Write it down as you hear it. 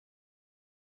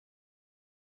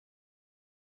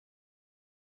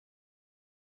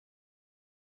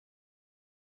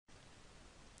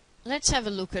let's have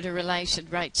a look at a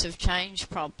related rates of change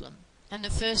problem. And the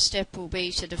first step will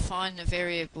be to define the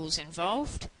variables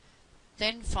involved,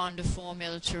 then find a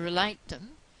formula to relate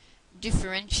them,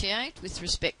 differentiate with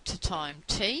respect to time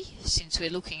t, since we're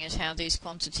looking at how these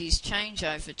quantities change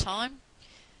over time.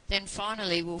 Then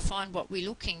finally we'll find what we're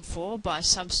looking for by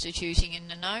substituting in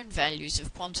the known values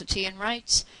of quantity and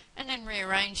rates, and then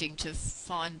rearranging to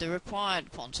find the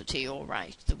required quantity or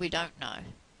rate that we don't know.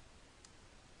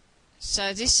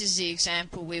 So this is the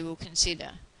example we will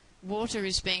consider. Water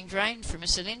is being drained from a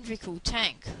cylindrical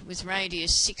tank with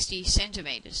radius 60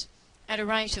 centimetres at a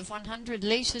rate of 100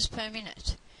 litres per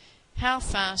minute. How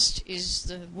fast is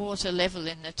the water level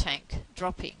in the tank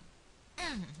dropping?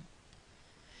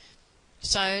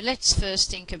 So let's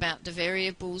first think about the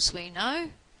variables we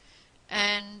know,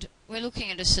 and we're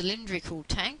looking at a cylindrical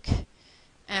tank,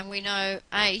 and we know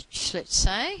h, let's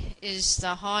say, is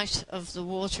the height of the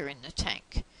water in the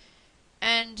tank.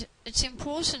 And it's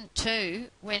important too,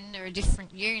 when there are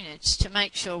different units, to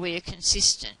make sure we are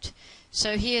consistent.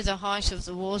 So here the height of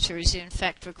the water is in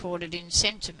fact recorded in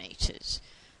centimetres,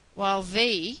 while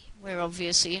v we're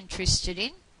obviously interested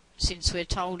in, since we're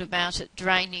told about it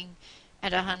draining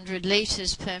at 100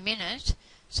 litres per minute,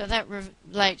 so that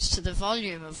relates to the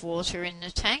volume of water in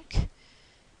the tank,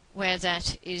 where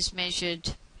that is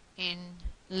measured in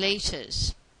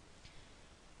litres.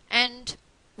 And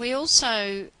we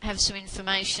also have some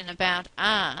information about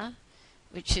r,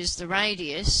 which is the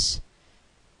radius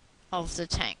of the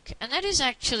tank, and that is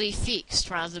actually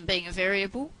fixed rather than being a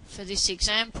variable for this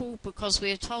example, because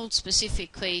we are told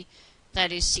specifically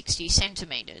that is 60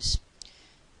 centimetres.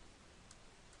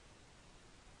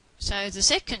 So the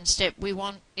second step we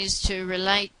want is to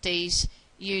relate these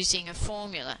using a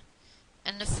formula,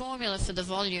 and the formula for the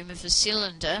volume of a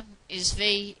cylinder is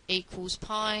V equals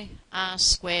pi r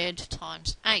squared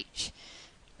times h.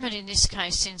 But in this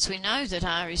case, since we know that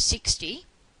r is 60,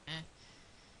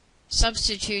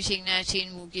 substituting that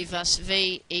in will give us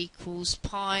V equals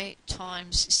pi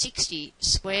times 60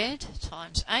 squared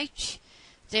times h.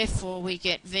 Therefore we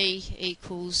get V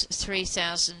equals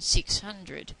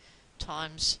 3600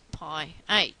 times pi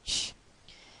h.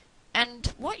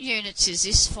 And what units is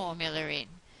this formula in?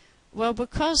 Well,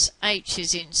 because h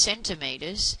is in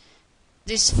centimetres,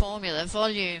 this formula,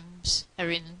 volumes are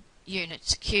in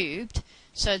units cubed,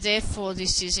 so therefore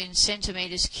this is in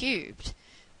centimetres cubed,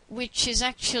 which is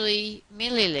actually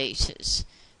millilitres,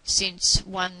 since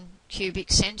 1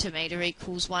 cubic centimetre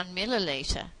equals 1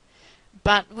 millilitre.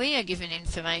 But we are given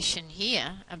information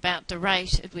here about the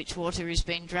rate at which water is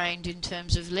being drained in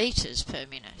terms of litres per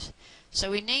minute.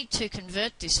 So we need to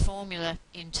convert this formula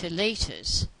into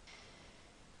litres.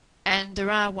 And there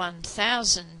are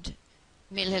 1000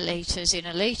 millilitres in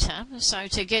a litre, so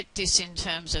to get this in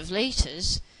terms of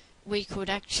litres, we could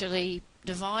actually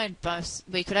divide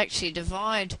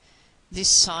this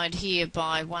side here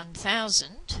by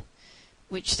 1000,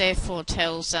 which therefore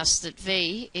tells us that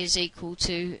V is equal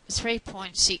to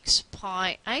 3.6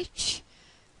 pi h,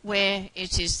 where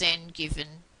it is then given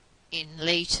in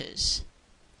litres,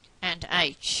 and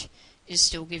h is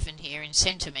still given here in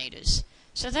centimetres.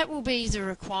 So that will be the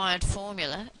required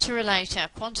formula to relate our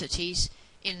quantities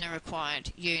in the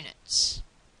required units.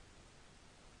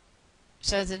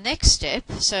 So the next step,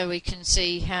 so we can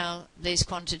see how these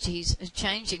quantities are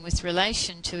changing with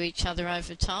relation to each other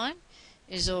over time,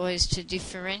 is always to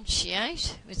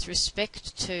differentiate with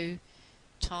respect to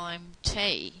time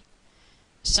t.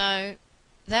 So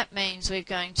that means we're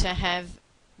going to have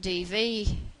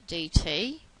dv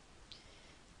dt,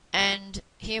 and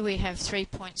here we have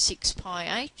 3.6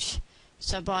 pi h,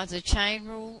 so by the chain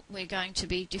rule we're going to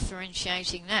be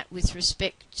differentiating that with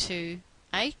respect to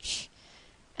h,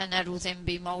 and that will then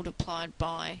be multiplied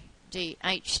by dh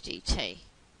dt.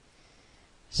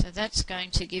 So that's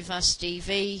going to give us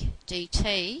dv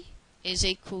dt is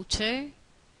equal to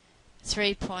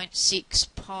 3.6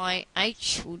 pi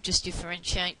h, we'll just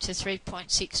differentiate to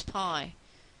 3.6 pi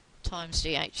times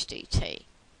dh dt.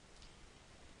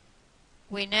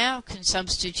 We now can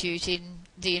substitute in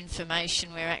the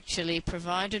information we're actually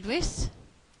provided with.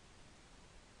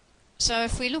 So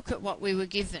if we look at what we were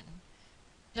given,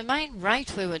 the main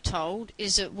rate we were told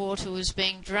is that water was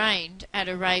being drained at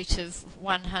a rate of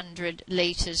 100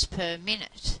 litres per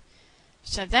minute.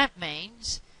 So that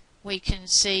means we can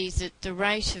see that the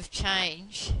rate of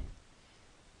change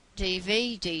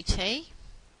dv dt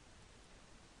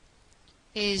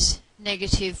is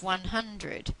negative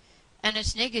 100. And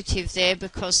it's negative there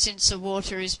because since the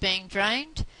water is being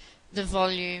drained, the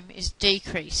volume is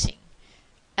decreasing,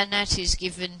 and that is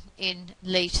given in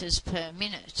litres per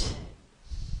minute.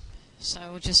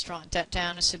 So we'll just write that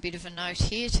down as a bit of a note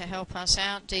here to help us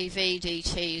out. dV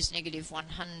dt is negative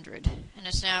 100, and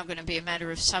it's now going to be a matter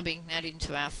of subbing that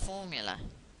into our formula.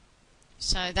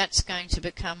 So that's going to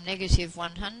become negative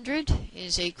 100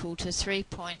 is equal to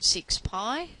 3.6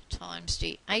 pi times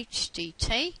dh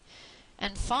dt.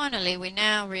 And finally we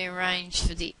now rearrange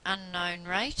for the unknown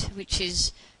rate, which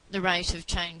is the rate of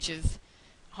change of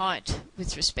height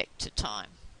with respect to time.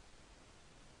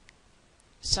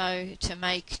 So to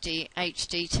make dh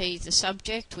dt the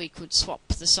subject, we could swap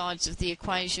the sides of the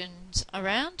equations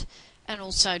around and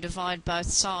also divide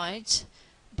both sides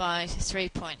by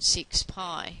 3.6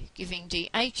 pi, giving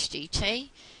dh dt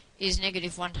is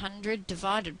negative 100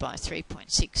 divided by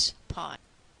 3.6 pi.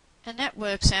 And that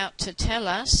works out to tell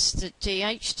us that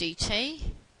dh dt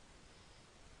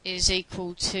is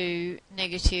equal to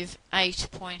negative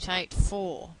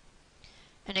 8.84.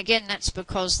 And again, that's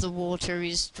because the water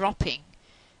is dropping,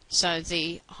 so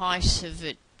the height of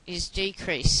it is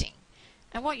decreasing.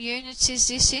 And what units is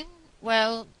this in?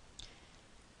 Well,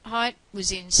 height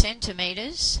was in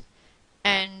centimetres,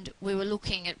 and we were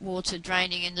looking at water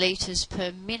draining in litres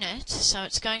per minute, so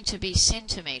it's going to be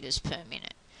centimetres per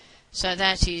minute. So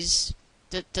that is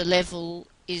that the level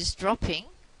is dropping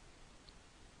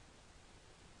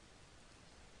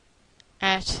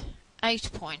at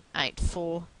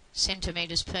 8.84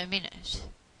 centimetres per minute.